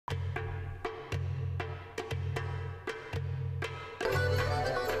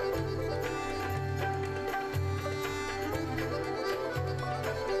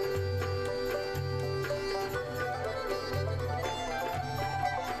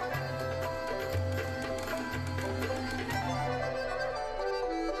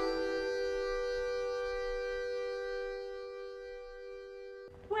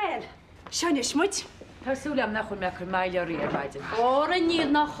Seanis muid. Tásúlam nach chun me chun maileorí ar maidin. Óra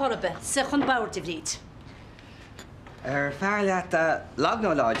níl nach chorbe, sa chun bawr de bhríd. Fear leat lag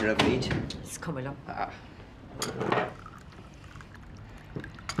nó láidir a bhríd. Is cumlam.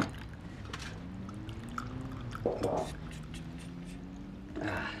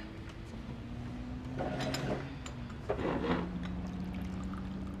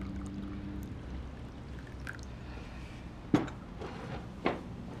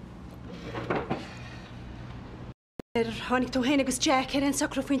 Tháinig tú héna agus Jack ar an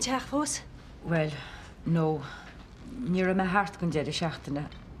sacra faoin teach fós? Well, no. Ní ra me hart gon deidir seachtainna.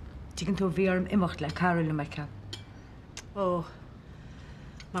 Tígann tú bhíarm imimecht le Craoladh me ce. Ó,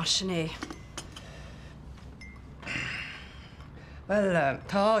 mar sinné. Well,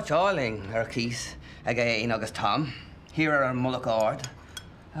 tá teáling ar cís ag é agus Tom. Hir ar an mulach ard.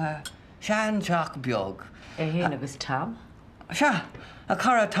 Sean teach beag. Héana agus Tom? Se, a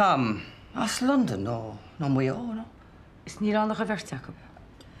cara Tom. As London, no mu no. Is ní annach a bhirteach.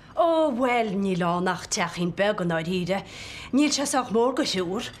 Ó, well, ní lánach teach hín beg an áid híide. Níl se ach mór go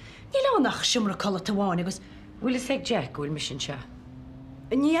siúr. Ní lánach siúmra colla taháin agus... Bhfuil is ag Jack bhfuil mis sin se.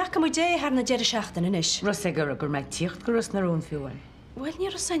 Ní ach am dé ar na deidir seachtain inis. Ros ag gur meid tíocht go ros na rún fiúin. Well, ní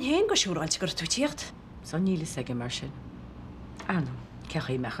ros san héin go siúráilte gur tú tíocht. Sa níl is ag mar sin. Anam,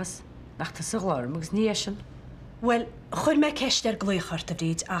 cecha í mechas. Nach tá sa gláirm agus ní sin. Well, chuir me ceist ar glúchart a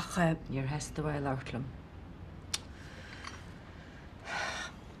bhríd ach... Níor heasta bhil áirtlam.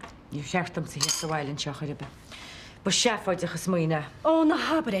 Níor seachtam sa heasta bhil an seach ribe. Ba seafáid achas muoine. Ó, na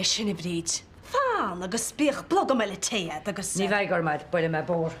habar é sin i bhríd. Fáin agus bích blog am le chéad agus... Ní bhaid gur maid buile me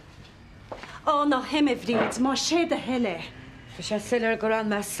bór. Ó, na him i bhríd, má séad a heile. Fa sé silar gur an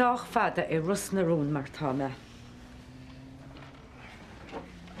me sách fada I rus na rún mar tá me.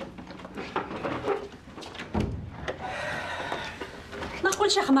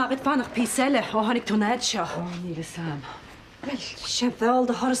 Nachhfuil seach amagad fannach pí selle ó tháinig tú néid seo. Ó, níl is sam. Well, sé bheall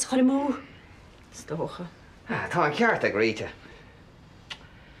de thoras chuir mú. Stócha. Tá an ceart ag ríte.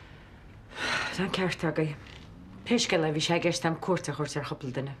 Tá an ceart agaí. Peisce le bhí sé gceist am cuarta chuirt ar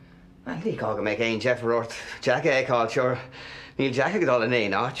chopla duine. Ní cága méid éon Jeff Rort. Jack éáil seoir. Níl Jack ag dal in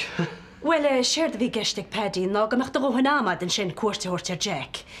éon áit. Well, séir a bhí geiste Paddy ná go meach do gohan amad an sin cuarta hort ar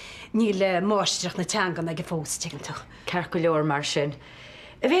Jack. Níl máisteach na teangan ag fós tegantach. Ceir go leor mar sin.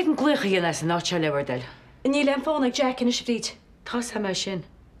 A bheith an glucha dhéana as an áte lehardal. Níl an fáin ag Jack in is bhríd. Tá sa me sin.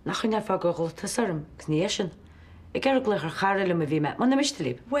 Nach chun fá go tá sarm, gus ní sin. I gar gluchar Craoladh a bhí me, man na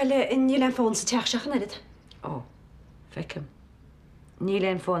mistalíb. Well, níl an fáin sa teach seach an edit. Ó, fecim. Níl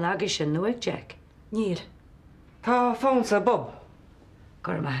an fáin agus sin nó ag Jack. Níl. Tá fón sa Bob.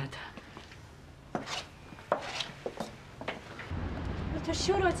 Gur mahad. Tá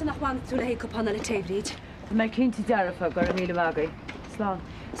siúráid nach bhain tú le hé copánna le téhríd. Tá me cinnta dearafa gur a míle agaí. Slán.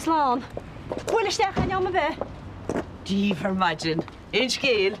 Slán. Bhfuil isteach an am a bheith? Díomhar maidin. Éis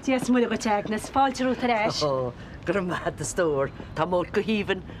céal? Días muile go teagnas, fáilte rút ar éis. Ó, gur mad a stór. Tá mór go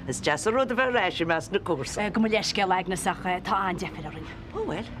híhan, is deas a rud a bheith réis meas na cuasa. Go mu leisce leagnas ach tá an deafir arin. Ó,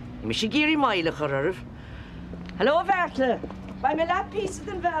 well, mi sé géirí maile chu arh. Haló, Bertle. Ba me le písa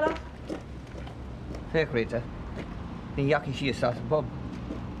den bhela. Féch Rita. Ní jaci sí sa Bob.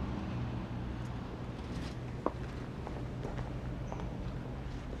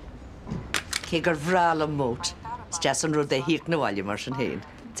 Cé gur bhrála mót. Is deas an rud é híic na bhaile mar sin héin.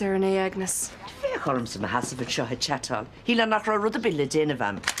 Dearna Agnes. Fé chorm sa mahasabh seo he chatáil. Híla nach ra rud a bille déana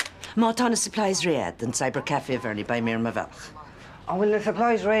bhem. Má tána supplies réad an cyber café bherni ba mé ma bhelch. An bhfuil na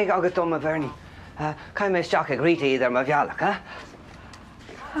supplies réig agus dom a bherni. Caiim is Jack ag ríte idir ma bhealach,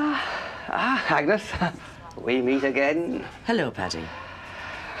 Agnes, we meet again. Hello, Paddy.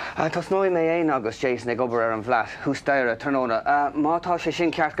 Tás nói mé éon agus Jason ag obair ar an bhleat, húsdaire tróna. Mátá sé sin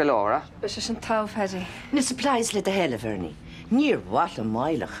ceart go leor, Is sin tá Paddy. Na supplies le a heile bherni. Níor bhhail a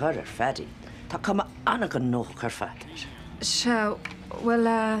maile chur ar Faddy. Tá cuma anna go nóch chu fadlir. Se,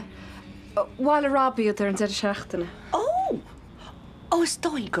 well, bháil a rábíad ar an deidir seachtainna. Oh, is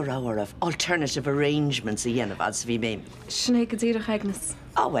dói go ráhar of alternative arrangements a dhéanamh as bhí mé. Sinné go dtíireach Agnes.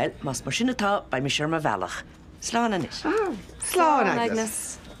 Oh, well, mas mar sin atá ba mi sir ma bhealach. Slán anis. Slán,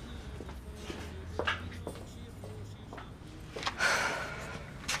 Agnes.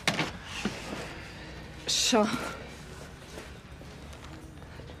 Seo.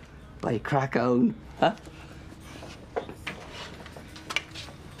 By Craoladh, huh?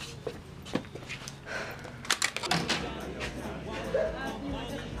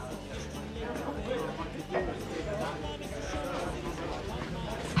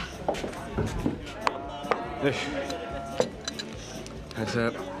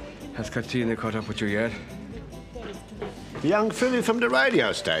 Has Katina caught up with you yet? The young filly from the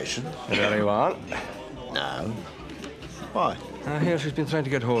radio station? Very well. No. Why? I hear she's been trying to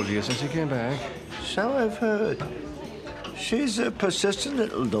get hold of you since you came back. So I've heard. She's a persistent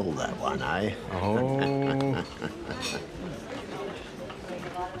little doll, that one, eh? Oh.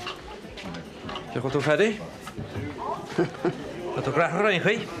 You got to Freddy? Got to crack her in,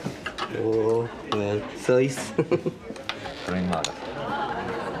 hey? Oh, well, size. Bring mother.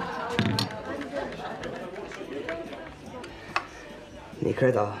 Ní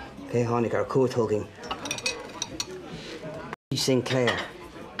Craoladh, cé tháinig ar cótógin. Sinclair.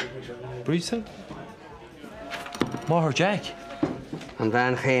 Brisa? Maher Jack. An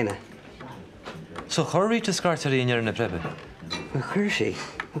bhean chéine. So chorrí to scartarí in your prebe. Well, chuir sí.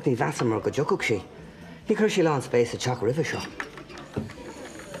 Ach ní bheasa mar go jocaigh sí. Ní chuir sí lán spéis a teach ribh seo.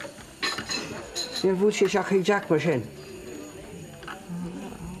 Níor bhúil sí seach chuig Jack mar sin.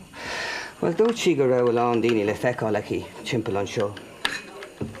 Well, dúirt sí go raibh lán daoine le feicáil aici timpeall an seo.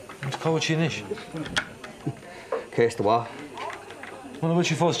 Cóid sin ish. Céirs do bhá. Well, will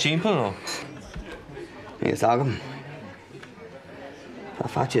she fós timpeall no? Níos agam. Tá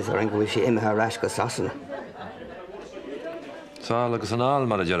fatis ar an go bhfuil sí imethe rais go sasanna. Sáil agus an áil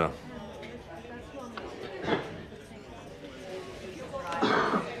mar a dearra.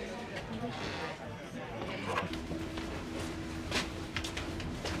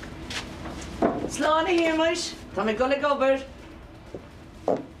 Sláánna hírais, tá mé gola gobar.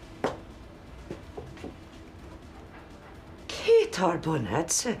 Cé tar bun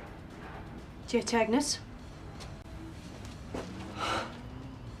hetsa? Jet Agnes.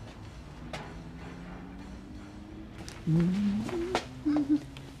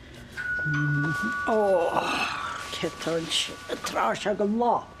 Kittelch, trash a go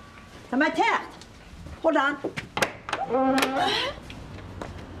lá. Tá mai techt. Hold on.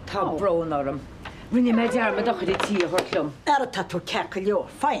 Tá brón orm. Rinne mé dearmad a chuir tí a thuirlumm. Ar a tatú cecha leo.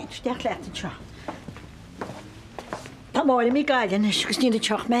 Fáin, steach leat an seo. Tá mála mí gailen is gus níad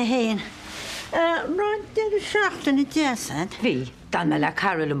teach mé héin. Rán de seachtain na déasad. Bhí, dan me le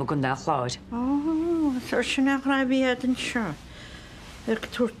Carolum a gun dá chláid. Ó, tar sin nach ra bhíad an seo.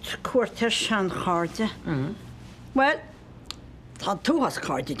 Ag túirt cuairtar sean cháde. Well, tá túhas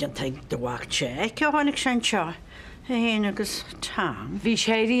cáde an teag do bhaach sé, ce tháinig sin seo. Héin agus tám. Bhí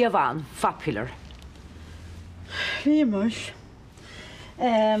sé rí a bhain, fapular. Bhí muis.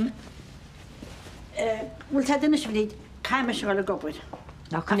 Bhfuil te duine bhlíd caiime se le gobaid.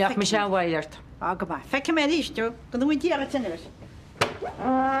 Nach chuneach me sé an bhaileart. Á go bá. Feice mé ríistú, go bhfuil díara tinnis.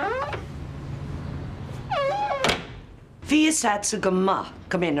 Bhí sad sa go má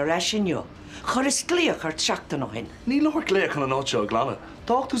go mé na reis inniu. Chur is glíochart seachtain ó hin. Ní leir léach an áitseo glána.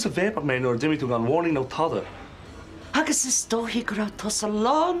 Táchtú sa bhépa mé nuair dimitú gan warning nó tada. Agus is dóhí go raibh tas a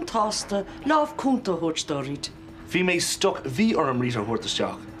lán tásta lámh cúnta thuirtóirid. Bhí mé stuck bhí orm rít ar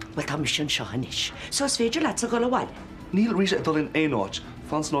thuirtasteach. Well, tá mis sin seo hanis. So is féidir leat a go bhhail. Níl rite a dulinn éáit,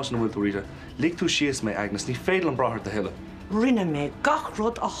 fans náis na bhfuil tú rite. Lig tú sios mé Agnes, ní féidir an brathir de heile. Rinne mé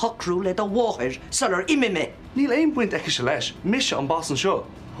gachrod a hocrú le a bháthir sular imime. Níl éon buint eice se leis, mise an bas an seo.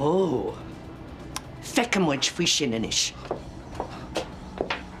 Ó, feicimid faoi sin inis.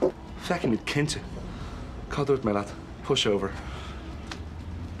 Fecin mid cinnte. Cadúirt mé leat, push over.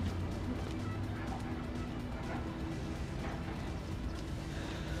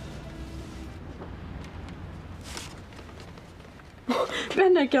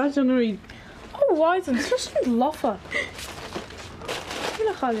 Benna gas an read. Oh, why isn't such a loffer? You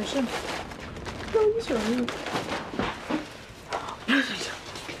look how you're no, he's right.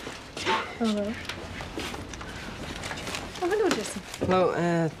 Hello. Oh, hello, Jason. No,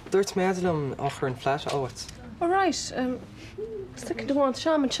 dúirt méadlumm áchar an flat áhairt. All right. Stick to one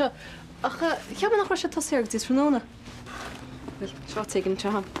shaman cha. Ach, ceapan nach sé tasíag dís fanóna. Well, seo taken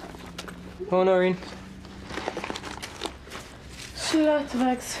cham. Oh, Noreen. Sula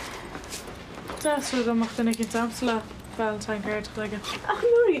tags. That's what I'm going to get Amsla Valentine card like. Ach,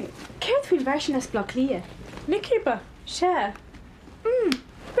 Noreen, can't feel version as block Lia. Nikiba, share.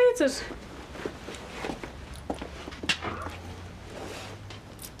 Beat it.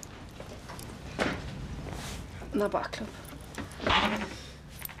 No back club.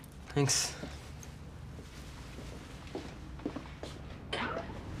 Thanks.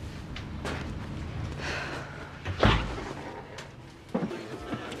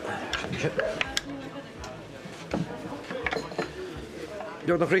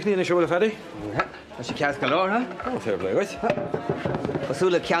 You're nog richting in de show, Freddy? Ja, als je kijkt galore, hè? Oh, fair play, right? Wat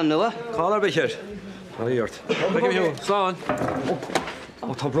zullen ik kan doen? Call her, Richard. Oh, you're it. Thank you, Slán.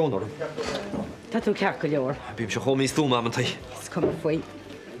 Oh, tá brón orm. Tá tú ceach go leor. Bím se chomí stúm am an tai. Is cum faoi.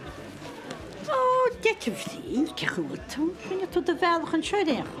 Oh, get your feet. Ní cechúil tú, rinne tú de bhealach an seoir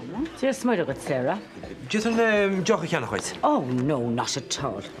écham. Tíar smuir agad, Sarah. Just an joch cheannach chuid. Oh, no, not at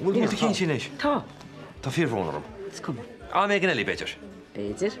all. Bhfuil tú cinn sin éis? Tá. Tá fíor bhónarm. Come on. Á mé gan eile beidir.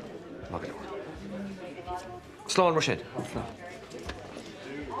 Beidir. Má go. Sláán mar sin.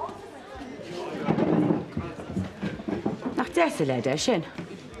 Nach deasa le de sin.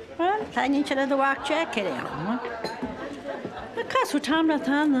 Well, tá nín se le do bhaach sé écham. Na casú tamla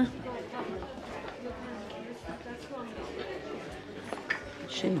tána.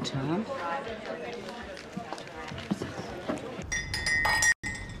 Sin Tom.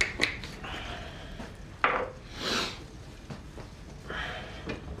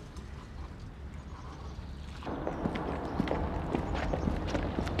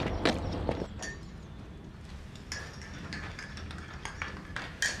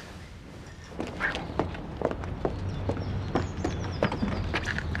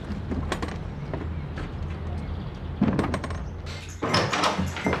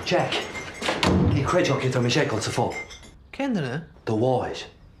 Jack, ní creideo cin tar mé séáil sa fáil. Kenna? Do bháid.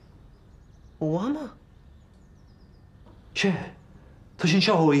 Wama? Sé, tá sin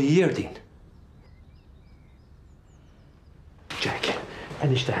seo í dhéardín. Jack,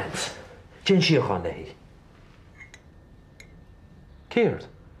 ennis de hans. Gin si chuán le hí. Céird?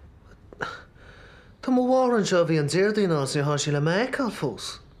 Tá mo bháran seo bhí an déirdaí ná sa há sí le méáil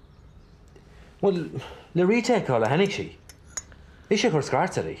fós. Well, le ríteáil a henig si. Is sé chuir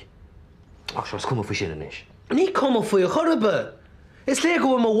scartarí. Ach seos cuma fa sin inis. Ní cuma faoi a chorbe. Is le go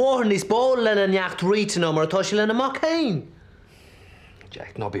bhfuil mo bháran níos báil lena neacht rítanna mar atá sí lena mac hain.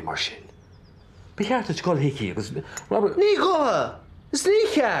 Jack, ná bí mar sin. Bí cheart a scoil hiici agus... Robert... Ní gotha. Is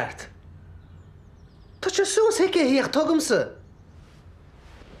ní cheart. Tá sé sús hiici híocht tugamsa.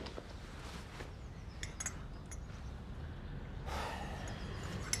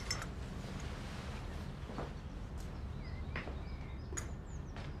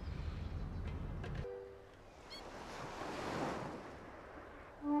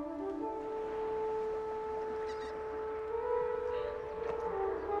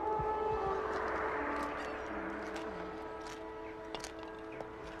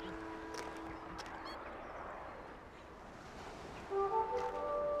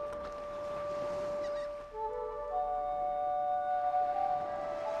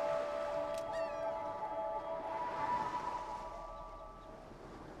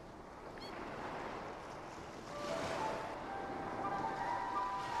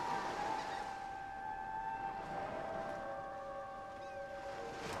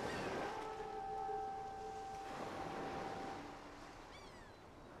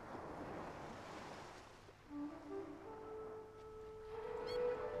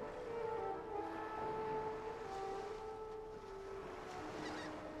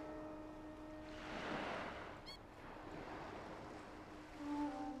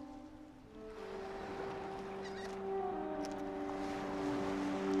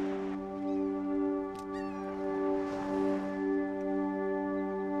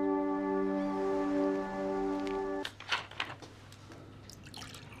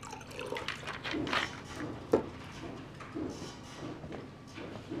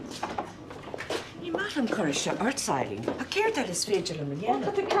 An chuir se artsáilín, a céir ar is féidir am an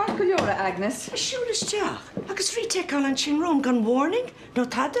Tá car go leora, Agnes. Siúlas teach, agus frí teáil an sin rom gan warning, nó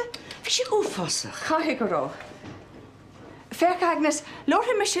tada, bhí sé úfosach. Caithigh go rá. Feach Agnes,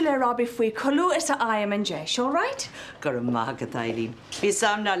 Lortha me se le Robbie faoi colú is a aim an deis, all right? Gur an mágad Eileen. Bhí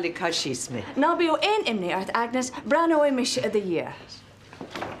Samhna le caiisios me. Ná bí ó ein imní art Agnes, bran ó me se a dhéir.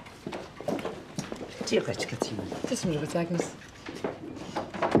 Díochait go tí. Tus mí go Agnes.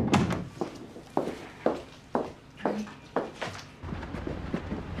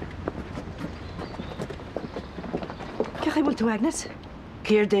 Ceach bhfuil tú Agnes?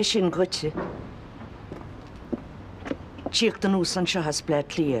 Céir dé sin gote. Tíocht an ús an seo has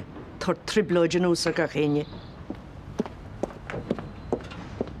bled lia. Tar triblóid an ús a ga chéine.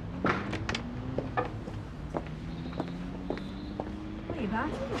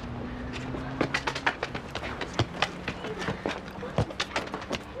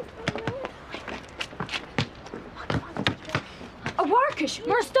 A bharcas,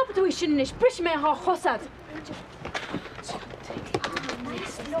 mar stoppa tú sin is bris mé há chosad.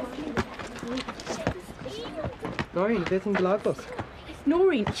 Noreen, beth yn glagos?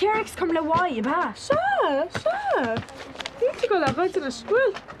 Noreen, Cherix come le wai ba. Sure. Did you go that right in a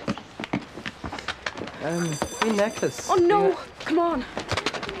school? Green necklace. Oh no, come on.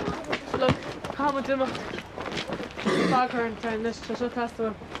 Look, come on, Dimmer. Bag her and turn this to shut us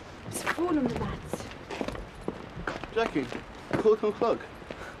to It's full of the bats. Jackie, cool clog.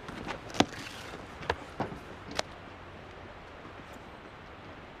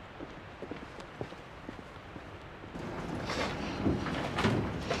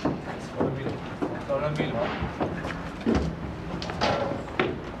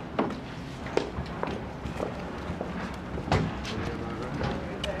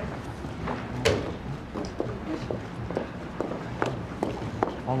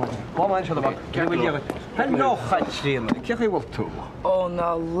 Báin se bh bhfuil Hen nóchaid slíana, cecha bhfuil tú. Ó ná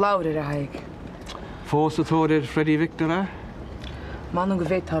láir a haig. Fós atóir Freddie Victor. Manú go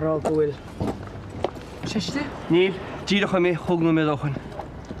bhéh tarrá gohfuil. Seiste? Níl, díad chu mé thugna mé ochan.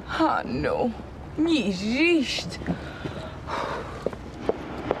 Ha nó. Ní ríist.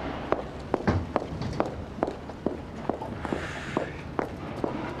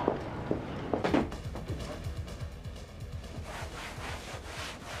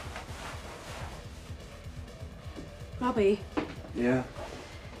 Robbie, Yeah.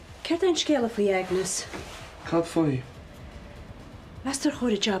 ceir an scéala faoi Agnes. Cad faoi. Meastar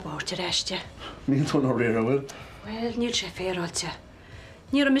chuir a job áirte reiste. Níl tú nó réir bhfuil. Well, níl sé féráilte.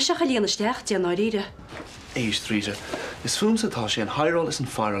 Níor a miseach a líanaisteach tí an áíre. Éis tríide. Is fum satá sé an hairáil is an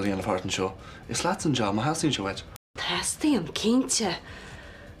fearil íana fartan seo. Is leat an job a hasín seo weit. Testaí an cínte.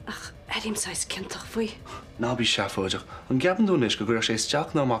 Ach, erim sais cintach faoi. Ná bí seafóideach. An gapan dúnis go gur sé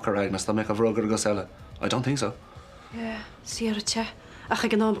isteach ná mac Agnes tá mé a bhrógur go eile. I don't think so. Siarate. Ach,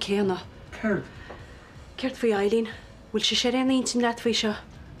 ag an nám céanna. Ceir. Ceart faoi Eileen. Bhfuil sé sé réna intin leat faoi seo.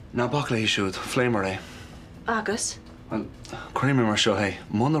 Ná bach le siúd, fléimar é. Agus? Well, chuirmé mar seo hé,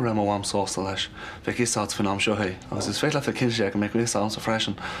 mna raim bhám sósta leis, bheith ísát fan am seo hé, agus is féit le fe cinse go méid is an sa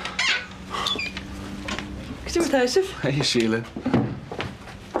freisin. Ctúirtáisih? Hé, Síle.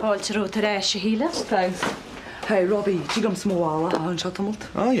 Fáilte ró tar éis sé híle? Thanks. Hey, Robbie, tí gom smóála a an seatamalt?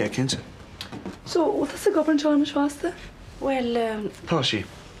 Á, é, cinse. So, útas a gobar an seán svásta? Well, Tá sí.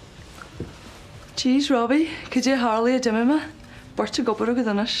 Jeez, Robbie, could you hardly a dimime? Borte gobar a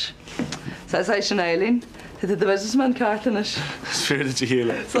godanas. Says I sin Eileen. Did the businessman cartoonish? Is fér dat je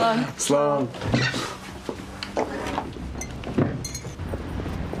héle. Slán. Slán.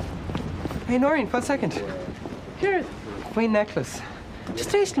 Hey, Noreen, 1 second. Céad? Fine necklace. Just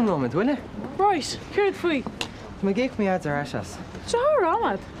taste a moment, will you? Right, céad faoi. Ma géic mi ad ar asas. Seár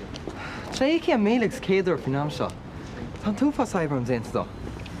amad. Tréici a mélegs céadúir fin am seo. Tá tú fá Cyberms éint do.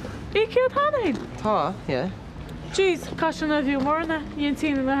 Í céad hanaid? Tá, yeah. Jeez, caiisian a bhíú mórna, íon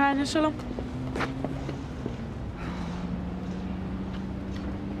tína na háine selam.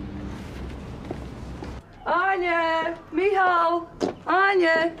 Anya! Mihal!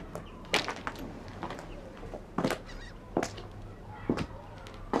 Anya!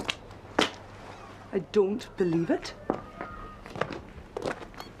 I don't believe it.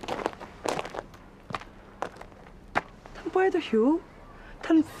 Tan buad a hiú?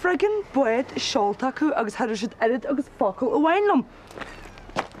 Tan friggin buad seolta acu agus hadar siad erid agus focail a bhainlam.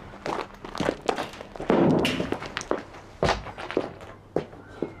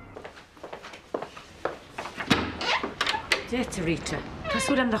 Déta Rita,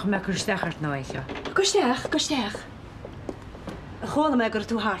 Tású am nach me chusteachart ná éiche. Gosteach. A chála me gur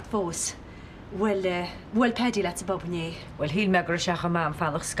tú hart fós. Well, bhfuil pedí le a bobné. Well, híl me gur seach am am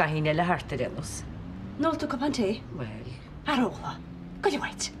fallach scahíine le harta dénos. Nó tú copantí? Well. Aróla. Go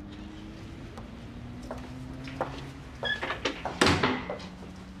wait.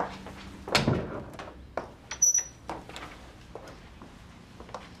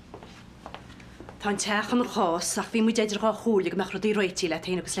 Tá teachan chás ach bhí mu déidir gá chúla go meach rodí roití le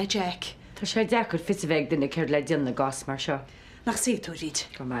taine agus le Jack. Tá sé deair fit bheith duna ceir le dionna gas mar seo. Nach sí tú ríd.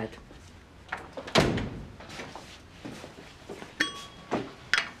 Go maid.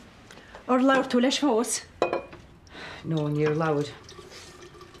 Or leir tú leis fós? No, níor laud.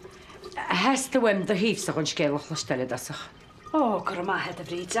 Hesta bhaim do híomh sa chun scéalach le stelle dasach. Ó, gur maithe a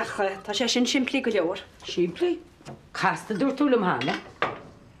bhríd ach tá sé sin siimplí go leor. Siimplí? Casta dúir túlam hána.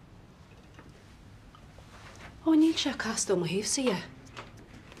 Ó, níl sé castó mo híomh sa é.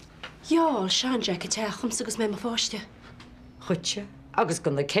 Jáil sean Jack a teachchums agus mé má fáiste. Chutse, agus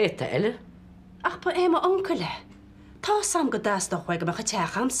gon na céta eile. Ach ba é má anca le. Tá sam go dáach chuig go mecha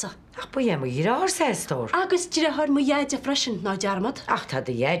teachamsa. Ach ba é mo írár sétóir. Agus tíre thir mu dhéide freisin ná dearmad. Ach tá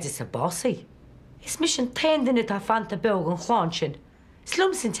de dhéide sa básaí. Is mis an taindanna tá fanta beg an chláin sin.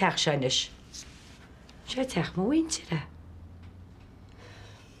 Slum sin teach seinis. sé teach má haintire.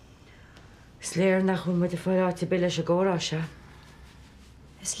 Sléir nach chun mu a fáráte bile a ggórá se.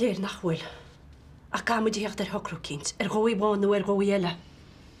 Is léir nach bhfuil. Ach ga mu díocht ar thocrú cinint, ar ggóí bháin nó ar ggóí eile.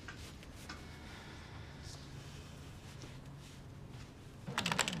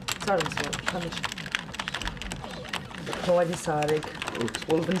 Cháid is árig.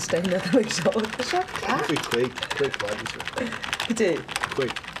 Wolfan steine ag seo. Quick, Gdé?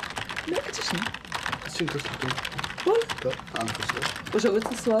 quick. Me sin? Super. Bhil? Angus. Bhil se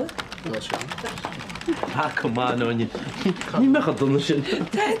bhil sáil? Ah, come on, Onion. Ní mecha donna sin.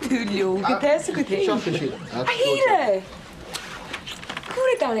 Tá tú leo go te go té. A híle.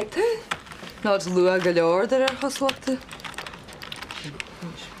 Cúra danig tú? Ná lua go leor ar choslachta.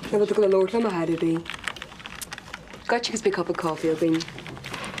 Na bud go leor le a hairí. Got you pick up a coffee or bean.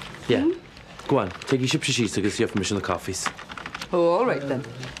 Yeah. Go on, take your ship to sheets agus you've mission the coffees. Oh, all right then.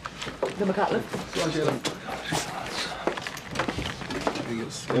 The McCatlin.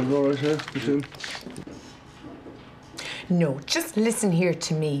 No, just listen here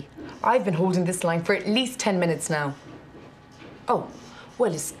to me. I've been holding this line for at least 10 minutes now. Oh,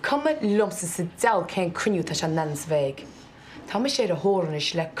 well, it's come lumps of Sidel can't crinu ta shan nans veg. Tá me sé a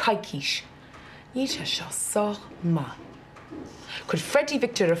hornish le kaikish. Níta sha Samhna. Could Freddie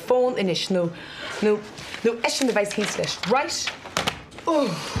Victor a phone inish no eshin the vice he's right? Oh.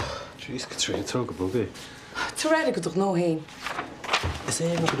 Jeez, Katrina, throw a buggy. Torredi go doch no hain. Is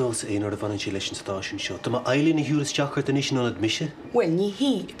éon go dós éon ar a bhain sí leis an stáisiún seo. Tá má Eileen na hiúras teachart in is an admission. Well, ní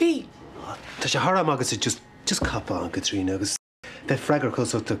hí, bhí. Tá sé thara agus just cappa an Katrina agus bheith freigar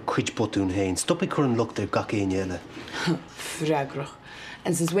cos ta cuid botún hain. Stop chur an lucht ar gach éon eile. Fragrach.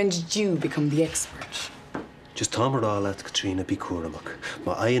 And since when did you become the expert? Just tá mar rála Katrina bí cuaramach.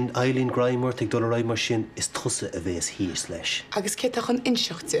 Má Eileen Grimer ag dul raibh mar sin is tusa a bheits híos leis. Agus cétach an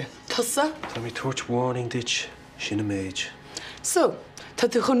inseachta. Tusa? Tá mí tuairt warning ditch sin a méid. So, tá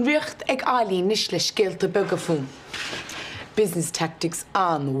tú chun riocht ag Eileen níos le scéalta beag a fún. Business tactics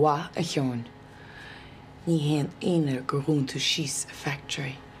an wa a cheann. Ní héan éonar gur rún tú síos a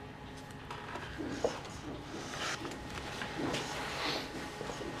factory.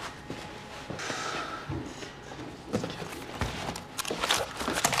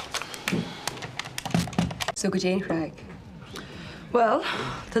 So go Jane Craig. Well,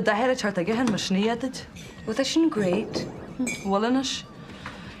 tá da head chart again mar sníadid. Well, that's great. Wallish.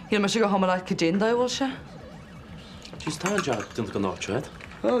 Here mar go homalait go Jane da se. She's tá job didn't go not right.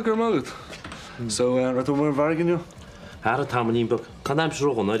 Oh, go mode. So, right over vargin you? Har a tamanín book. Can I'm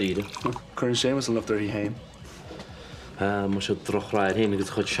sure on reading. Current Seamus and left there he haim. Mu se droch raid hén agus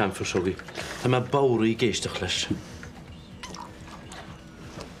chud sean for sogi. Tá me báí géisteach leis.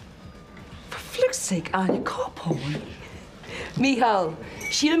 Flick's sake, Anya Copon. Mihal,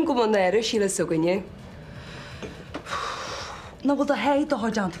 sílim go man éire síle suganne. Na bhfuil a héad do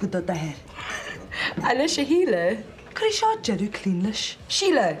háideanta go do dair. Anna sé híle? Cur seo jeú clean leis.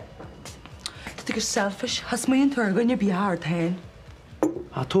 Síle? Tá gur selfish, has mé an turganne bí hard hain.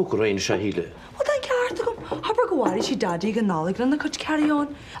 A tó go réine se híle. Well, then ceart gom, habbar gohhair si dadí go nálaigh na chud carry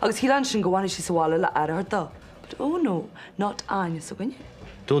on. Agus hílan sin gohhair si sáile le airhar da. But oh no, not Anya suganne.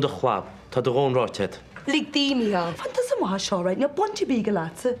 Dún de chwab, tá do gón ráitead. Lig dí, Mihal. Fantas am má seo right, na bunti bí go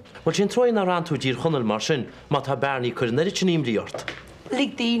lása. Well, sin troin na ran tú dír chunal mar sin, má tá berní chur neidir sin imríort.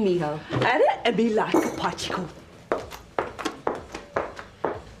 Lig dí, Mihal. Ara a bí lát go pático.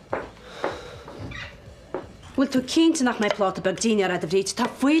 Bhfuil tú cínta nach méid plát a bag daine ar a bhríd, tá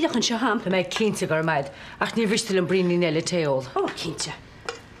fuileach an seo ham. Tá méid cínta gur maid, ach ní bhristal an brín eile téol. Ó, cínta.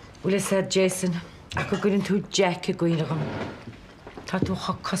 Bhfuil is Jason, ach go gurinn tú Jack a gcuoinegam. Tá tú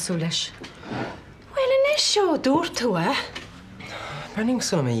cha cosú leis. Well, in is seo dúir tú, Burning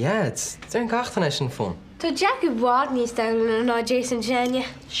some of yads. They're in Gachtanesh and fun. Tá Jack a bhád níos dana ná Jason Janja.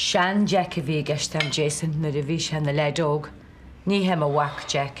 Sean Jack a bhí gastam Jason na a bhí sean na ledóg. Ní hem a whack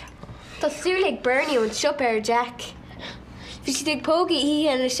Jack. Tá súlaigh Bernie ón siop ar Jack. Bhí si ag póga í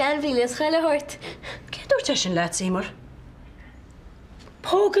an na seanbhí le chuile hort. Cé dúirte sin leat Seymour?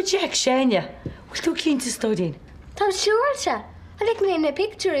 Póga Jack Shania. Bhfuil tú cínta stódín? Tá siúil se. A lig mé na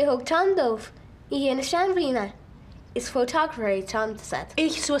picture I thug tandómh. Í na seanbhína. Is photographer I tanda set.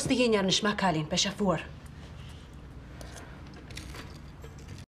 Ich suas na híine ar na smacálín, be se fuór.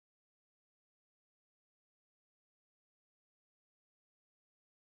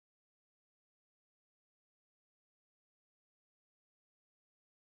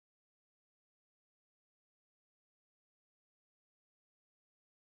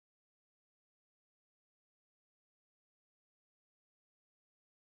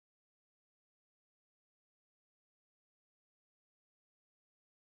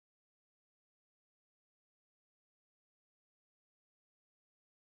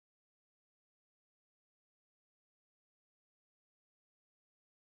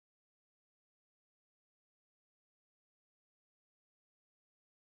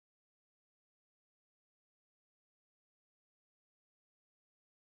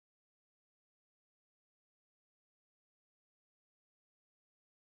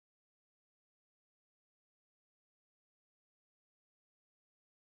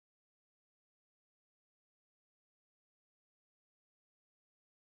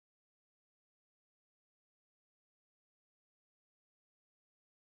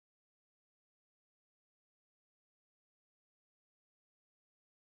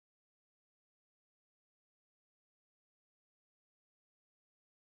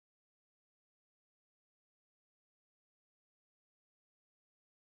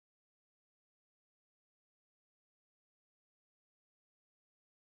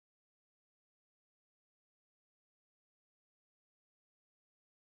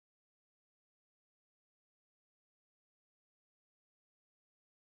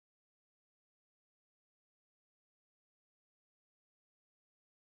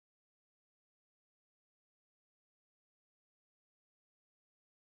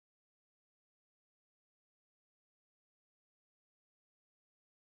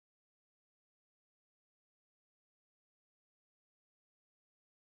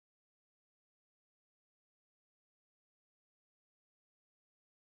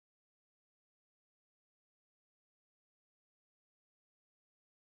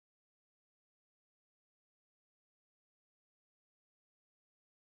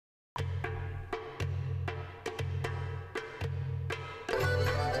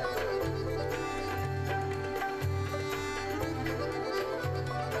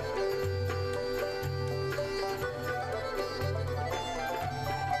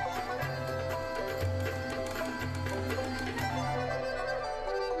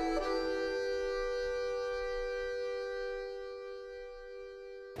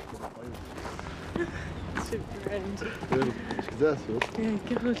 Super end. That's it. Yeah,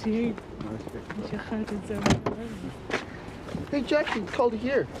 give it here. Hey Jack, it's cold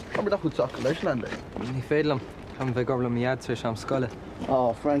here. Come with that good sock collection. Ní féadlam, Tá bheith gobla miad sa am scoile.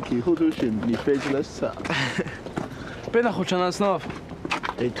 Oh, Frankie, who do you need faceless? Been a chut an snuff.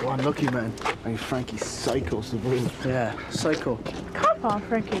 Hey, Tuan, lucky man. Hey, Frankie, psycho, Sabrina. Yeah, psycho. Come on,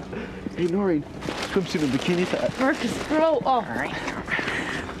 Frankie. Hey, Noreen, swimsuit and bikini fat. Marcus, grow up.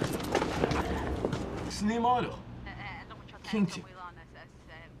 Snímáireach. Cínte.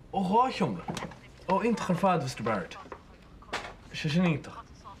 Ó háisiomra. Ó intach ar fad Mr. Barrett. Se sin ítach.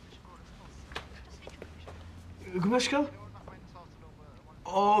 Go meiscail?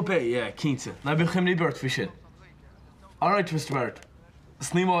 Ó bé, cínte. Na bhí chimní beirt fi sin. All right, Mr. Barrett.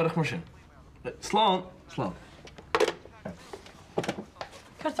 Snímáireach mar sin. Slán.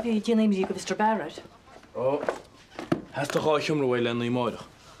 Cart a bhí déanaimí go Mr. Barrett. Ó, has do háisiomra bhfuil le nímáireach.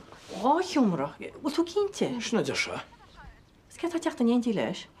 Háisiomra? Bhfuil tú cínte? Sna de se. Sce tá teachta néontí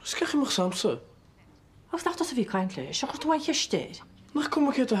leis? Sceachimach samsa. Agus nachta sa bhí caiint leis, se chuir tú hain cheistéir. Nach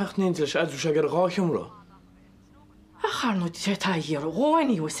cum cé a hecht níon leis aidir se gur háisiomra. A charnú sé tá híar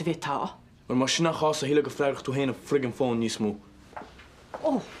óhainní hu sa bhítá. Mar mar sinna chása híle go fleirich tú héanana friggin fón níos mú.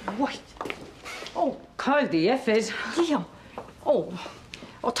 Ó, wait. Ó, cáildaí efir. Díam. Ó,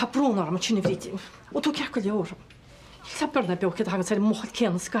 tá brúnar am sinna bhríti. Ó, tú ceach go leor. Sa byrna beoch gyda hangen sari mochad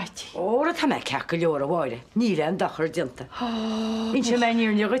cén sgaiti. Óra tá me ceach go leor a bháire. Níle an dachar dinta. Bhín sé me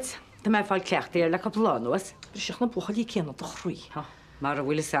níor negat. Tá me fáil ceachta ar le caplánuas. Brisich na bochad í cén do chrúi. Mar a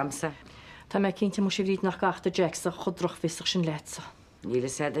bhfuil samsa. Tá me cínte mu sé bhríd nach gachta Jacksa chodroch fisach sin letsa. Níle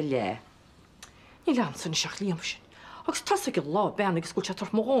sé a le. Ní lamsan seach líam sin. Agus tasa go lá ben agus gúil se tar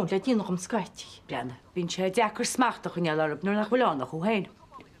mórón le díanach am sgaiti. Brenna, bhín sé deachar smachta chun neall arab nuair nach bhfuilánach ó héin.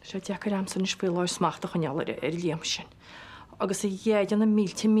 Sé deachar amsan is spéil smachta chun neall ar líam sin. Agus a dhéad an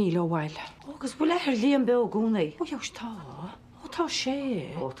míl ó bhhaile. Agus bhfuil ar líam be gúnaí. Ó dheos tá. Ó tá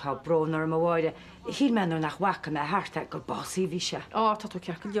sé. Ó tá brónar am bháire. Hí menú nach bhacha me harta gur básí bhí se. Á tá tú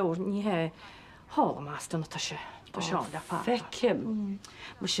ceach go leor ní hé. Hála mástan tá sé. Tá seán le fá. Fecim.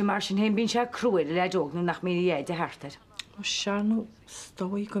 Mu sé mar sin héin bín se cruúir le dógnú nach mí dhéad a hartar. Ó seanú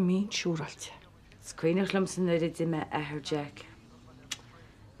stóí go mín siúrailte. Scuoinech lom san nuidir duime ahar Jack.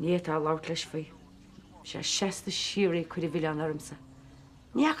 Ní tá láirt leis faoi. Se sésta siúraí chuir bhí an ormsa.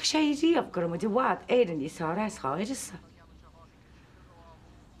 Níach sé riamh gur mu de bhád éan ní sá ráidirsa.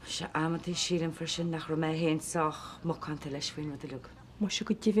 Se amantí síran far sin nach ra mé héon sách mo canta leis faoin mu lug. Mu se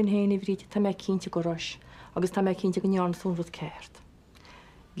go dtíhann héna bhríide tá mé cínte go rois, agus tá mé cínte go nearna tún rud céirt.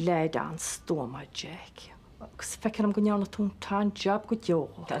 Leid an stóma Jack. Agus feicear am go nearna tún tá job go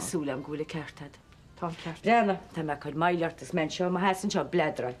deoga. Tásúla am gúla ceirtad. Tá ceart. Brenna, tá me chuid maileartas men seo má hesan seo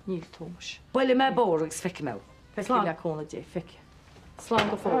bledra. Níl tómas. Bhfuil me bór agus feice mé. Feice le cóna dé feice. Slán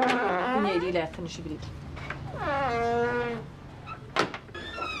go fór. Néirí letain is bríd.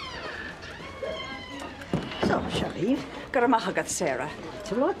 So, Sharif, gur am agad Sarah.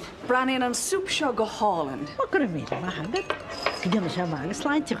 Tywod? Brannian an súb seo go hálan. O, gur am am agad. Gyda se am agus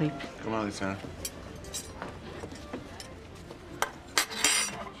láinte rwyb. Come on, Sarah.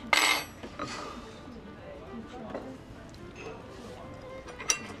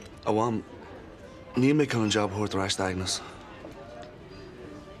 Awam, ní mé an job hort reis Agnes.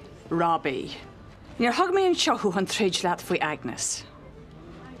 Robbie, níor thug mé an seoú an tríd leat faoi Agnes.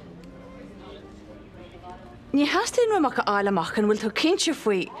 Ní hastíon amach a aileach an bhfuil tú cinse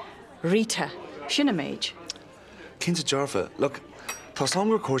faoi Rita, sinna méid. Cinnte jarfa, look, tá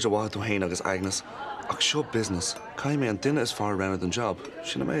samgur cuairde bhád tú héin agus Agnes, ach seo business. Cai mé an duine is far renner than job.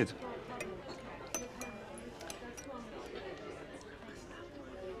 Sinna méid.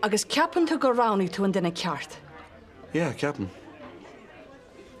 Agus ceapan tú go ránaí tú an duine ceart. Yeah, Captain.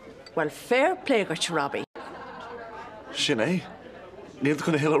 Well, fair play go Robbie. Sin é? Níl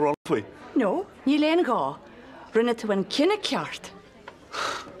chuna hiile rán faoi. No, ní léana gá. Rinne tú an cinenne ceart.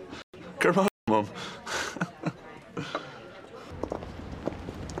 Gur má, Mum.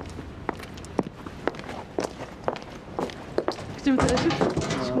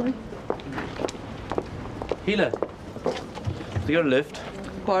 Híle. Do your lift?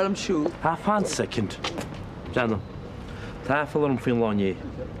 Barlam siúl. Half hand second. Jana. Tá fáil faoin láné.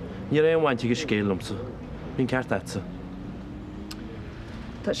 Ní réon bhaint go scélamsa. Bhín ceart atsa.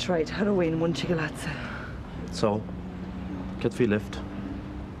 That's right, Halloween one chigalatsa. So, get fí lift.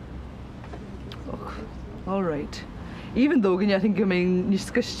 All right. Even though I think I mean, you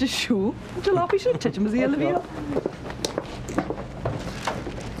scush the shoe, until I should touch him as the elevator.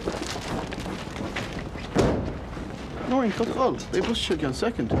 Noreen, cut all. They bus should on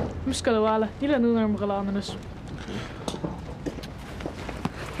second. Muscala wala. Níl an únar go lánanas.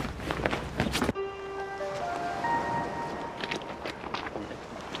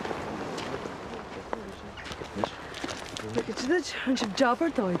 An si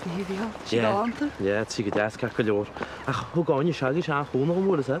jobbar dóid hí bhí síánta? Yeah, tí go deas cecha leor. Ach thugáinne seagaí se chúna go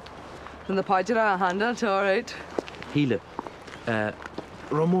móra sa? An na páidir a handal te áráid. Híle.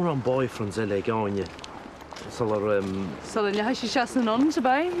 Ramór an báid fran le gáine. Sal in leis si an an sa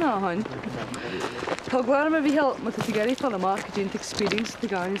bain ná hain. Tá gláir me bhíhel má tá geirí fá amach go dtí experience de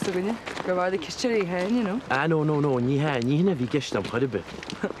gáine sa gine, gur bhar de cisteir í hain, you know? No, ní hena bhí geist am chuibe.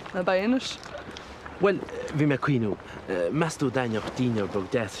 Na bainis? Well, bhí me cuiinú. Meastú daineach daoine bug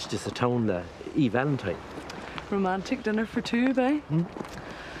deiste sa tán le í Valentine. Romantic dinner for two, bay?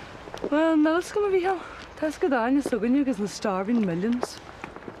 Well, nalas go bhíhel. Tás go daine sa gine agus na starving millions.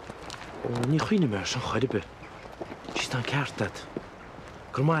 Ní chuoine mar san chuibe. Sí tá ceartad.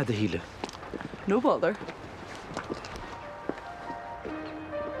 Gur maid a híle. No bother.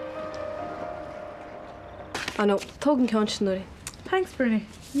 No, tógan ceantin nuair. Thanks, Bernie.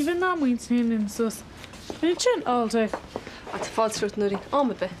 Ní bheith námhain sníon sus. Bhí sin all day. A tá fáilsúirt nuair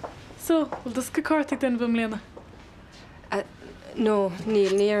áma be. So, bhfuil dus go cartaigh den bhim léana? No,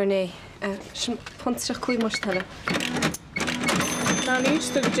 níl ní ar né. Sin pontisteach chuí mar tile. Ná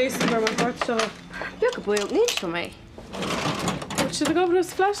níos do go Jason mar mar fort seo. Beag go bhfuil níos do mé. Si do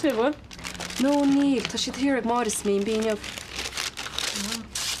gobrús flash le bhfuil? No, níl, tá siad hiar ag mar is mí bíine.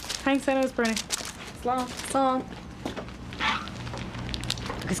 Thanks, anyways, Bernie. Slán. Slán.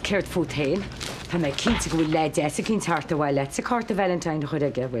 Agus céirt fótainn, tá mé cinnta go bhfuil le deas a cinn tarta bhhail le sa carta Valentine chuir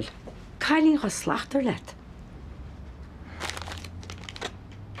aige bhfuil. Cailín chu slachtar leat.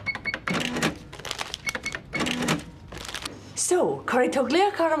 So, chuir tú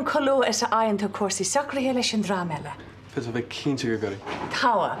léachar an colú is a aon tú cuasaí sacraithe leis an drám eile. Fes a bheith cínte go gorí.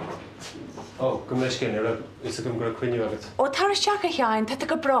 Táha. Go meis cin is a go gur cuine agat. Ó tar isteach a cheáin tá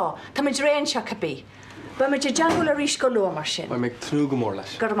go bra, tá muid réon seach a bí. Ba muid de deanghúil a rís go lu mar sin. Ba meid trú go mór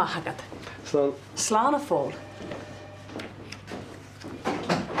leis. Gur maithagad. Slán. Slán a fól.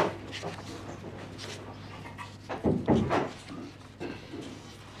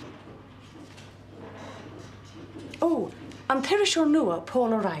 Ó, an tuiriseoir nua,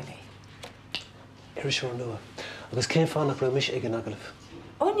 Paul O'Reilly. Tuiriseoir nua. Agus céim fánach ra mis ag an agalah.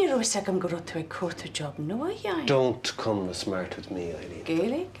 Only rwys ag am gyrwyd tu ag cwrt y job nua iain. Don't come smart with me, Eileen.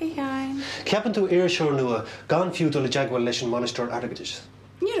 Gaelig iain. Ceapan tú irisio nua, gan fiú dul a jaagwal leis an monistor argadis.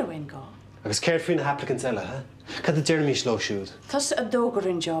 Ní rwy'n go. Agus ceir frin a applicants eile, ha? Cad a Jeremy slow siúd. Tas a dógur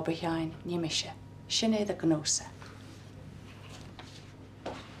yn job a iain, ní misio. Sinead a gnosa.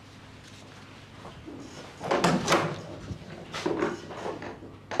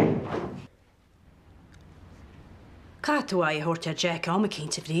 Catú a hórte Jack am a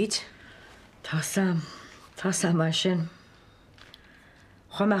cínta bhríd. Tá sam mar sin.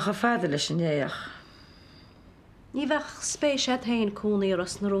 Chuach a fada leis sin éach. Ní bheith spéisiad hain cúnaí ar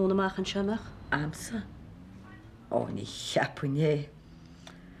os na róna amach an seamach? Amsa? Ó, ní cheapúné.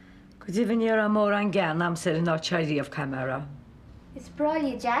 Go dtí bhain ar mór an gan amsar in áteíomh camera. Is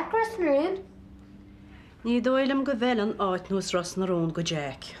braile Jack ras na rún? Ní dóilem go bhfuil an áit nús ras na rún go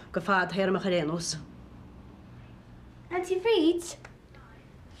Jack, go fad héir amach rénos. Auntie Reid,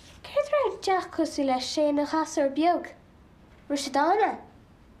 céir raibh Jack cosú leis sé na chasar beag? Ru sé dána?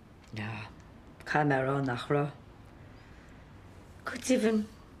 Ja, camera nach ra. Go dtí bhain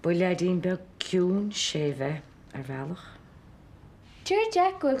buileadín beag ciún séve ar bhealach. Dúir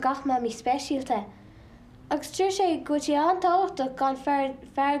Jack gofuil gach má mí speisialte. Agus dúir sé go dtí antáach gan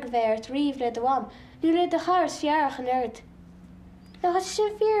fergvéir tríomh le doham, nu le de charas fiarach an ard. Na hat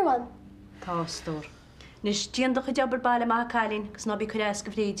sin fearhain? Tá stór. Nis tíandach a deabar baile má cailín, gus ná bí churéis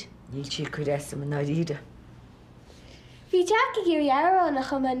go bhríd. Níl sí churéis am na ríide. Bhí Jack a gur jarrán nach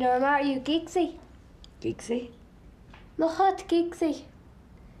chum nuair marú gigsaí. Gigsaí? Má chat gigsaí.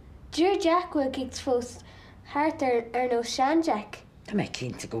 Dúir Jack bhfuil gigs fós thart ar nó sean Jack. Tá mé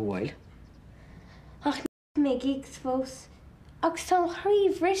cinnta go bhfuil. Ach mé gigs fós. Agus tá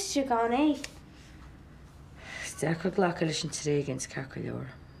chríomh riste gan é. Steach go ghlacha leis an tréigins cecha leor.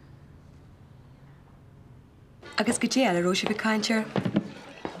 Agus go dé eile róise go caiintear.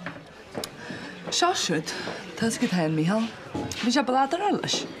 Seo siúd, tas go tain míhall. Bhí sé baládar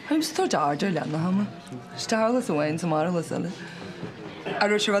eiles. Thum sa tódáidir leanna hama. Stálas a bhain sa mar las eile. A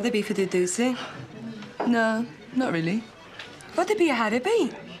ru se rud a bí fa dú dúsa? No, not really. Rud a bí a head a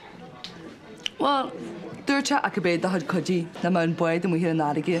bí? Well, dúirte a go béad a had codí na man buid am hir an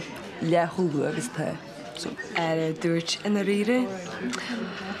áige lethúlú agus ta. So, dúirt ina riire.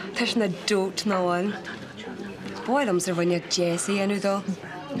 Tás na dót náháin. Báilm sa bhaine Jessie enú dó.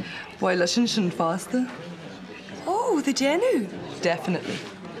 Báile sin fásta. Oh, the Jennu? Definitely.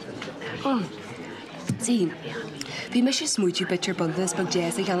 Sí. Bhí me sé smúitiú bitir bundas bag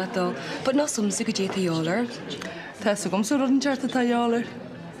Jessie ganna dó, but ná sumsa go dé taolar. Tessa gom so rudden chart at Tayaler.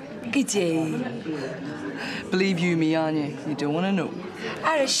 Good day. Believe you me, Anya, you don't want to know.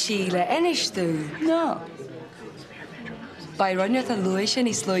 Ar Sheila, enish du? No. By running at a Louis and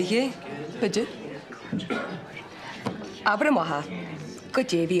he's loige. Could you? Abramaha. Good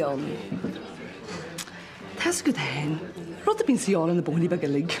day be on. That's good hen. Rudder been see all in the bony bag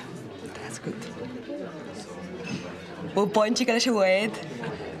leg. That's good. Well, point you got a wed.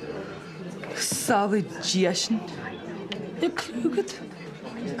 Solid Jason. You're clued.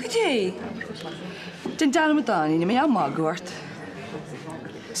 Good day. Den down with Danny, me I'm Margaret.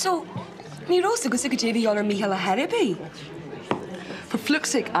 So, ni rosa go sig JV on Michaela Harriby. For fluk's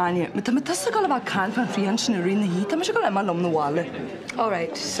sake, Anya, but I'm just going to can fan free hands in the rain the heat. I'm just going to my lum the wall. All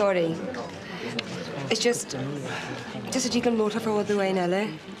right, sorry. It's just a jigal motor for what the way Nella.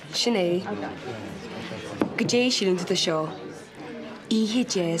 Sinead. Good day, she into the show. Ihe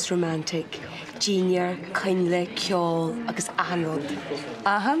jazz romantic. Junior, kindly, call, agus ahanrod.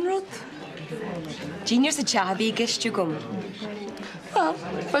 Ahanrod? Junior's a chabby guest you come. Well,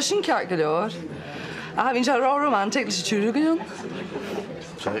 fashion calculator. I haven't had all romantic as a children.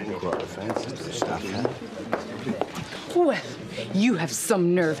 Taking quite offensive stuff, huh? Well, you have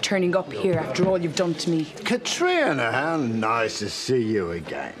some nerve turning up here after all you've done to me. Katrina, how nice to see you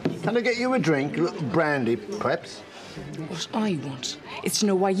again. Can I get you a drink? A little brandy, perhaps? What I want is to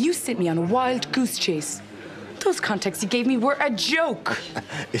know why you sent me on a wild goose chase. Those contacts you gave me were a joke.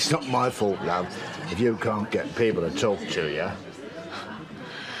 It's not my fault, love, if you can't get people to talk to you.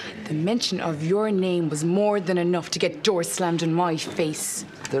 The mention of your name was more than enough to get doors slammed in my face.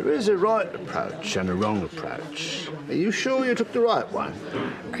 There is a right approach and a wrong approach. Are you sure you took the right one?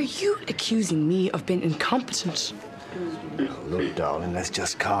 Are you accusing me of being incompetent? Oh, look, darling, let's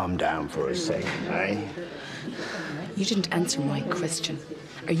just calm down for a second, eh? You didn't answer my question.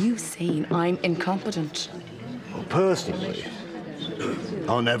 Are you saying I'm incompetent? Well, personally,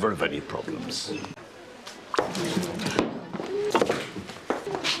 I'll never have any problems.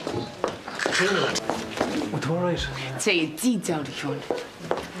 What's all right? Say it deed down to you.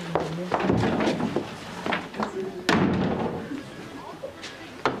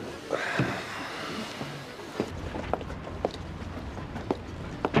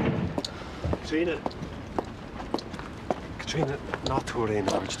 Katrina, not to worry,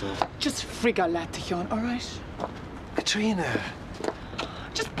 Marge, though. Just frig a lat to all right? Katrina.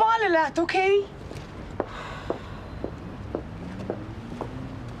 Just ball a lat, okay?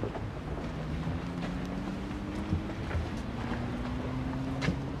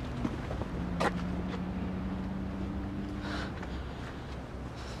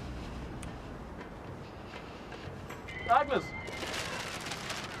 Agnes!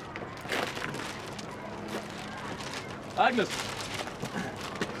 Agnes!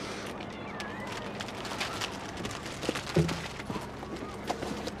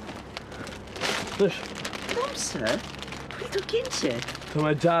 Lish. Come, sir. Pwy do gynte? To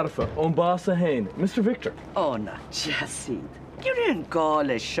my darfa, on basa hain, Mr. Victor. Oh, na, Jessie. You're in gall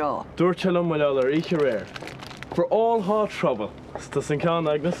seo. Dúirtelam maileall ar íche réir. For all hard trouble. Stas an can,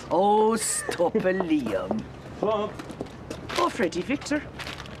 Agnes? Oh, stop a Liam. Come. Oh, Freddie Victor.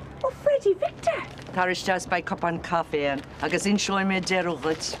 Oh, Freddie Victor. Tarish just by cup and coffee and agus inshoy me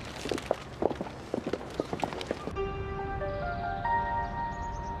derugut.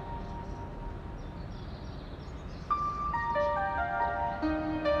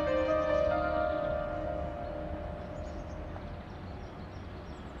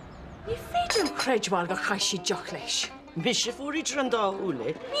 Ní féidir creidháil go chaisi deach leis. Mishe fúri trandá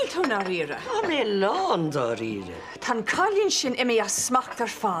húle. Níl tú ná rire. A me lán dá rire. Tá cailíonn sin imi a smacht ar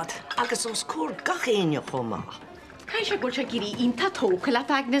fad. Agus os cwr gachéine choma. Cai se gwyl se giri ínta tóca le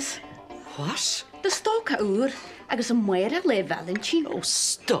Agnes. What? The stóca úr agus an muire le Valentine. Oh,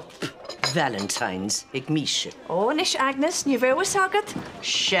 stop. Valentine's, ag mishe. Ó, nis Agnes, ní bhewas agad?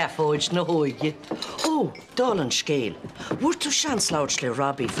 Chef oid na hoige. Oh, dálan scéil. Wúr tú seans lauts le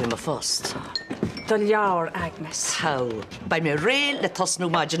Robbie fwy ma fost. Do leabhar, Agnes. How? By me réil le tosnú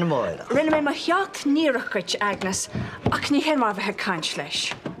maidin na móira. Rinne mé mar cheacht níireachait, Agnes, ach ní hen mar bheitthe caint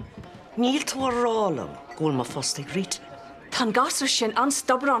leis. Níl tú rálam, gúil ma fost ag rite. Tá gasú sin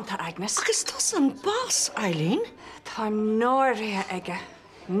anstobranta, Agnes. Agus tas an bás, Eileen? Tá náirithe aige.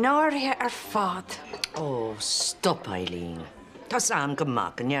 Náirithe ar fad. Oh, stop, Eileen. Tas am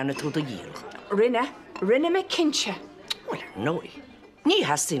gymag yn iawn y tŵd o gil. Rinne me cinse. Wel, noi. Ní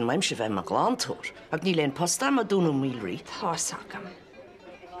hastyn maim si fe ma glantwr, ac ní len posta ma dŵn o milri. Tá sagam.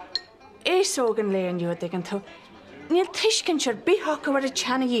 Is ógan leon yw dig an tú. Níl tiscin si'r bihach o ar y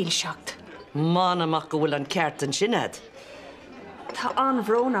tjana gil siacht. Man am ac o wyl an cert yn sinad. Tá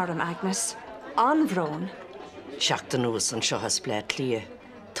anfrón ar an, Agnes. Anfrón. Seachta nuas an seo has bled lia.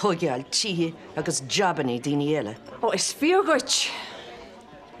 Togial tihi agus jabani dini eile. Oh, is fear goch.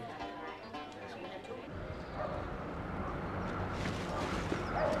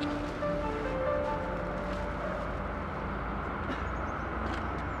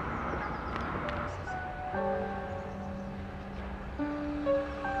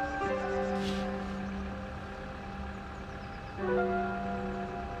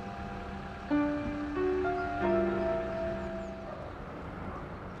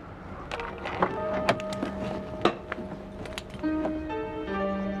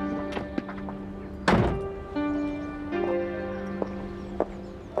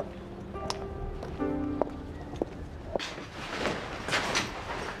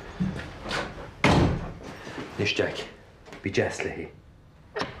 Nish Jack, be jest lehi.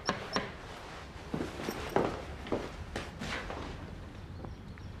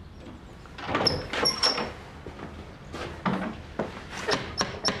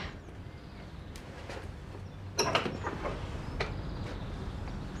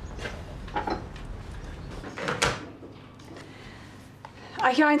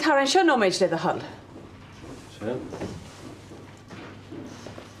 A chia'n taran sio nomage le the hull. Sure.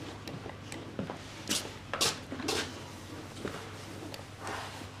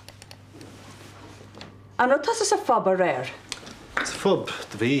 An otas is a fob a rare. It's a fob,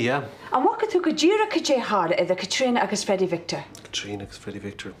 the V, yeah. And what could you jira kajay hard either Katrina agus Freddie Victor? Katrina agus Freddie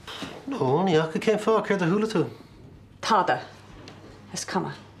Victor. No, only I came far care the hula to. Tada. Is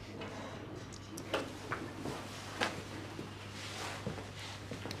cuma.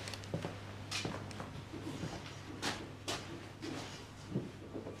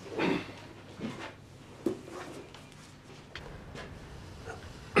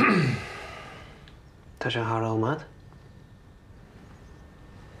 Tá sé thar mad?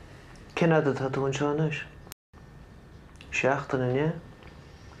 Cinad a tá dún seo anois? Seachtain inne?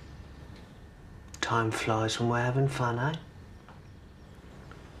 Time flies when we're having fun, eh?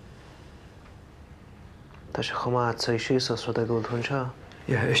 Tá sé chumad sa síos os rud a gúil tún seo?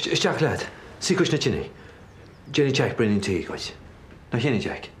 Yeah, is Jack lad. Sí cwys na Jenny. Jenny Jack brennin tea cwys. Na Jenny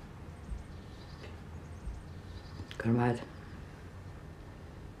Jack. Craoladh.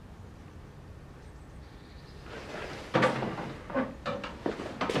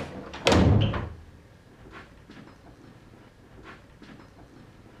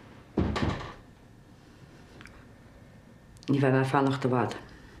 Ní bheith me fannacht do bhd.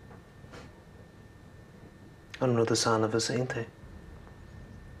 An rud a san of us, ain't they?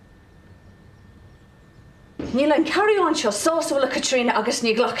 Níl an carry on seo sásúla Katrina agus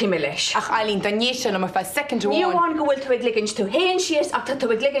ní ghlachi me leis. Ach Eileen, dan ní sin am a second one. Níháin go bhfuil tú ag ligint tú héan sios ach tá tú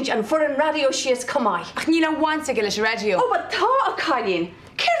ag ligint an furan radio sios cumáid. Ach níl an bhainte go leis radio. Oh, but tá a cailín.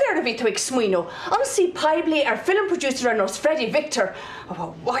 Céir ar a bhí tú ag smuoinú. Ansí Paibley ar film producer an os Freddie Victor.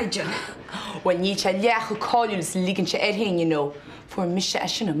 Oh, waidan. Well, ní te leach go cáiliúil sa ligint se hain, you know. For mise a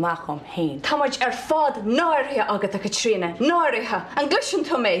sin amach am hain. Táid ar fád náirithe agat a Katrina. Náirithe. An gluisin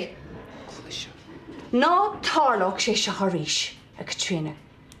tú mé. Ná tárlach sé se haríis a Katrina.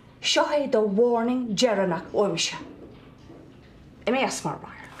 Seo é do warning Geranach ormise. I mé as mar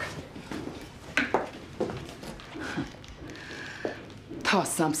Tá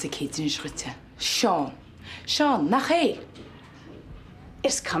samsa céidir srute. Seán. Seán, nach é.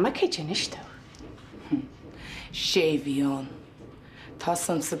 Is cama céidir istú. Sé bhíán. Tá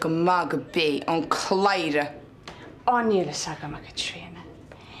samsa go mag bé an chláire. Áníla sagam a Katrina.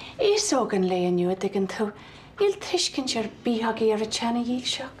 Is ógan léon nu a digan tú. Il tuiscin ar bíthagaí ar a tena díl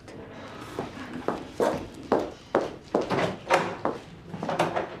seacht.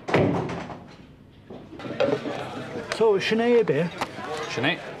 So, Sinead be?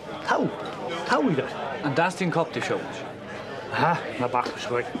 Sinead? Tá ide. An dastín copta seo. Ha, na bach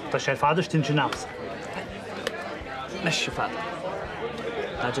scoir. Tá sé fadastin sin náps. Nes sé fad.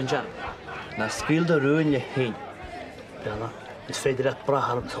 Na Jan. Na scuil de ruúin le hain. Bella, is féidir a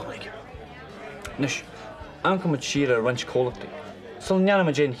bratham tónig. Nes, ancam at siar a ranch cólachtaí. Sul neanam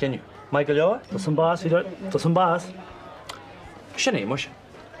a Jane chéniu. Michael Leor, tas an bás, híidir, tas an bás. Sinead, mar sin.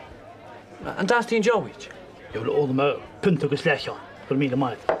 An dastín Joeid. Jow le óla me punt agus leithán, gur míle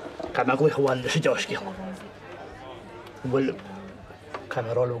maid. Ca me gluich bháil leis a deosciil. Bhfuil, ca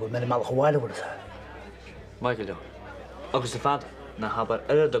me róla go mena mal chháile bhfuil sa. Michael Leor, agus a fad na habar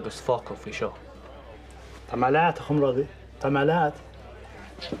ard agus fócail fao seo. Tá me leat a chumrádaí, tá me leat.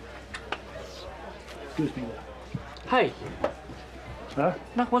 Excuse me. Hei.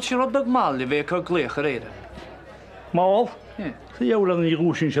 Nach man sin rud mal le bheith chu gléach a réire. Máil? Sa dheall an í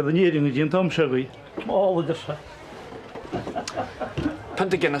rúsin se an éing a díon tam segaí. Máil idir sa.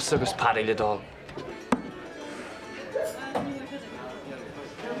 Panta gennas agus padí le dál.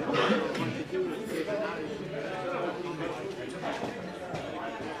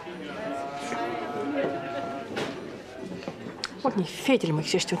 Wel ni féidir me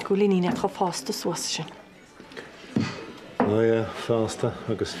séistún go líní net fásta suas sin. No ja, fásta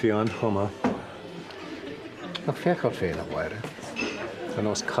agus fián chuma. Ach fechar féna bhaire. An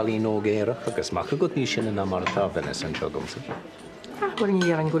os chalín ógéireach agus macha go ní sin na mar tábhaine an tegamsa. Bhfuil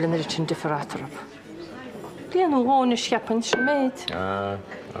ní ar an gúlan ar sin differátarab. Blian ó hána sceapan sin méid.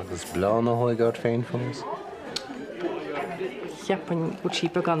 Agus blán ó hóigart féin fums. Sceapan go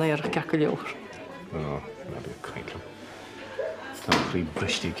típa gan ar gacha leor. Na bhí caitlam. Tá chrí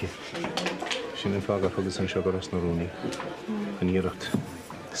bristíci. Sin an fágach agus an seogaras na rúnaí. An íirecht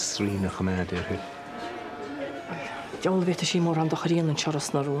srína chaméad ar hyd. Deol bhéta sí mór an do choíon an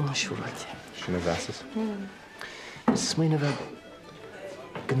seoras na rúna siúráid. Sin a bheasas. Smaoine bheith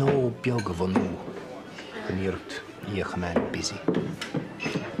gnó beag a bhanú. An íirecht í a chaméad busy.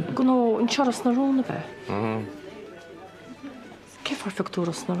 Gnó an seoras na rúna bheith? Céfar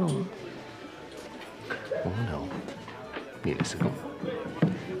fictúras na rúna? No. Ní is a go.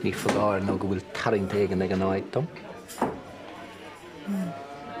 Ní fagáir nó go bhfuil taring tégan ag an áid dom.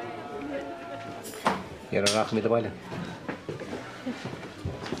 Iar an rach mi a bhaile.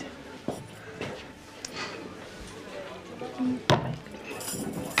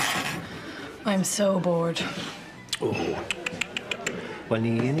 I'm so bored. Oh. Well,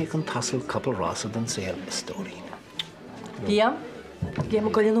 ní dhéananig an tasil couple rasa den saoil na stórí. Giam? Giam a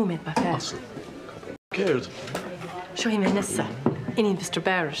goilin úmid ba fe. Céad? Seo hí mé nisa. Inín Mr.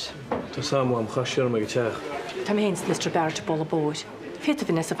 Barrett. Tá Samhna am chaisiar me go teach. Tá mé héns Mr. Barrett bol a bóid. Féta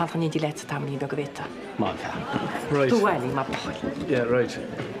fi nisa fan ní di leta tam ní beg a vita. Má fe. Right. Dúhaili má bóil. Yeah, right.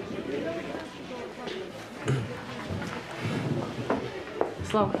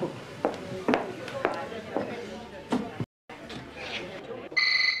 Slán.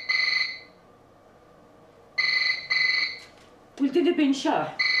 Bhfuil duine bin seo?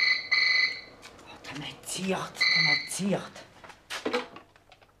 Tá mé tíocht.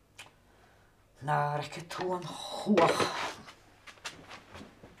 Ná reice tú an chuach.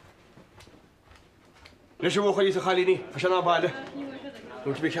 Leis bhcha í a chalíní a se ná bailile.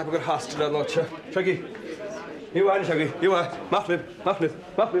 Nú bhí ceap gur hasasta le náte. Feigi. Níháin seigi. Níhá. Machlib.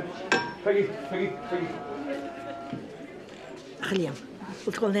 Feigi. Liam,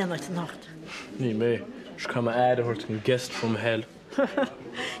 bhfuil go léanaid an nacht. Ní mé. Is kam a hort an guest from hell.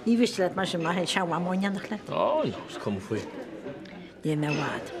 Ní bhiste le mar sin maithil seá móineannach le? Oh, no, is kom faoi. Dé mé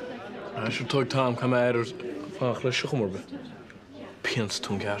bhád. Is er tog tám kam fach le siomorbe. Pins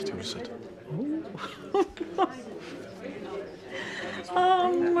tún ceartú is it.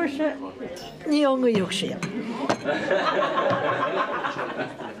 Mar se ní angaíoch sé.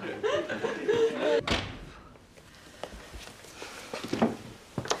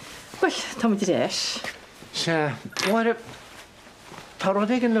 Well, tá mu réis. Se, bhaire tá rud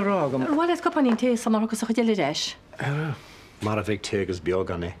éigen le rágam. Bhil go panín té sam agus a chu déile réis. Mar a bheith tegus beag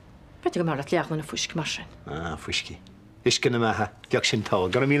an é. Bete go mar a leachna na fuisci mar sin. Fuisci. Iscinna methe, geag sin tá,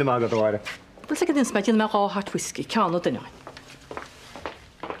 gar míle mágad bhaire. Bhil se go dins meid me ráthart whisky, ceanna duine.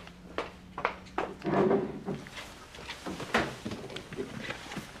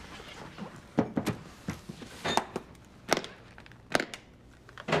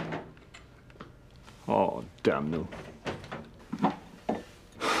 Oh, damn no.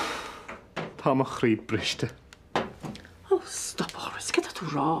 Tá a chríb briste. Oh, stop, Horace, get tú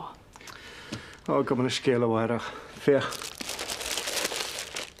rá. Oh, go na scéal bhaireach. Fech.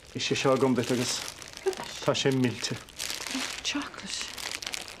 Is sé seo gombit agus. Tá sé milte. Chocolate.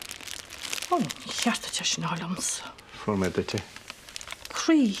 Oh, cheartta te sin álams. Fuair mé duite.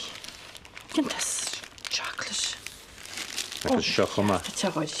 Crí. Gintas chocolate. Agus seo chuma. Te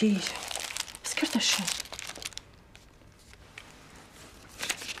bhaid sír. Sgirta sin.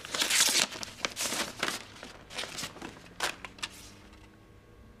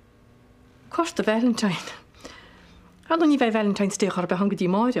 Costa Valentine. Hadden ní bheith Valentine's Day ar be hanga dí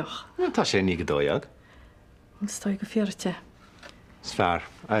máireach. Tá sé ní go dóiag. Stoi go fiirte. Sfar,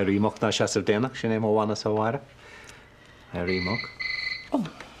 a rímocht ná seaar dénach sin é mhána sa bhhaire. A rímoch. Oh,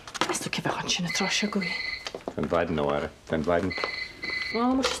 is tú ce bheith an sinna trase goí. Den bhaiden óhhaire, den bhaiden.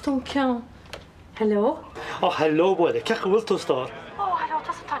 Oh, mar stón cean. Hello? Oh, hello, bhile, cecha bhfuil tú star. Oh, hello,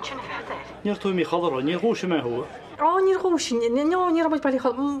 tas a tan sinna féidir. Níor tú mí chalará, ní húisi me hua. Oh, níor húsin, ní ramid bailí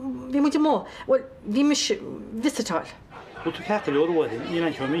chal, bhí mu mó. Well, bhí mis visitáil. Bú tú cecha leor bhile, ní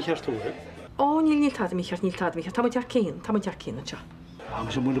an mí cheartúile. Oh, níl tád mí cheart, tá dear cín an te.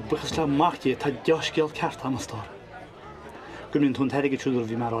 Agus múna buchas le machtaí tá deascéal ceart am star. Guminn tún teige trúdar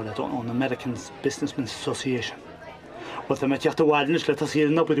bhí maráile an American Businessmen's Association. Well, tá me teachta bhhailnis le tá sí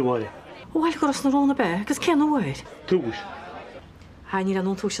nabudí bhile. Bhil go na róna be, agus cean uair. Túis. Ha ní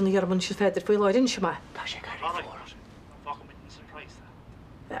an tú sin na dhearman si féidir foioi láirinn se me. Tá sé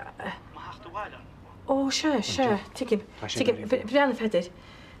Ó sé, breanna feidir.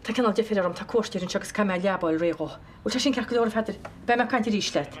 Tá cinál de féarm tá cóirtíir an segus cai leabáil réá. Bú te sin ceach leir feidir, be me caiinte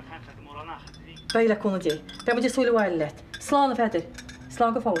ríis leit. Beile cúna dé, be mu súla bhil leit. Sláánna feidir, slá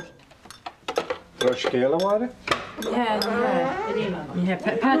go fáil. Tá scéal amháire?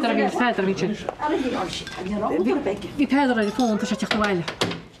 Pedar a feidir ví sin. Bhí pedar a fón tá sé teachtáile.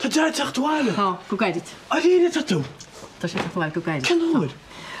 Tá de teachtáile? Tá, go gaiid. A ríine tú? Tá sé teachtáil go gaiid. Canúir?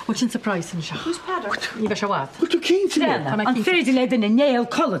 Bhil sin surprise an se. Ní bheith se bhád. Tú cínta? An féidir le in na néal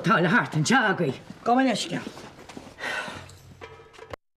collatá le hart an teagaí. Go man isce.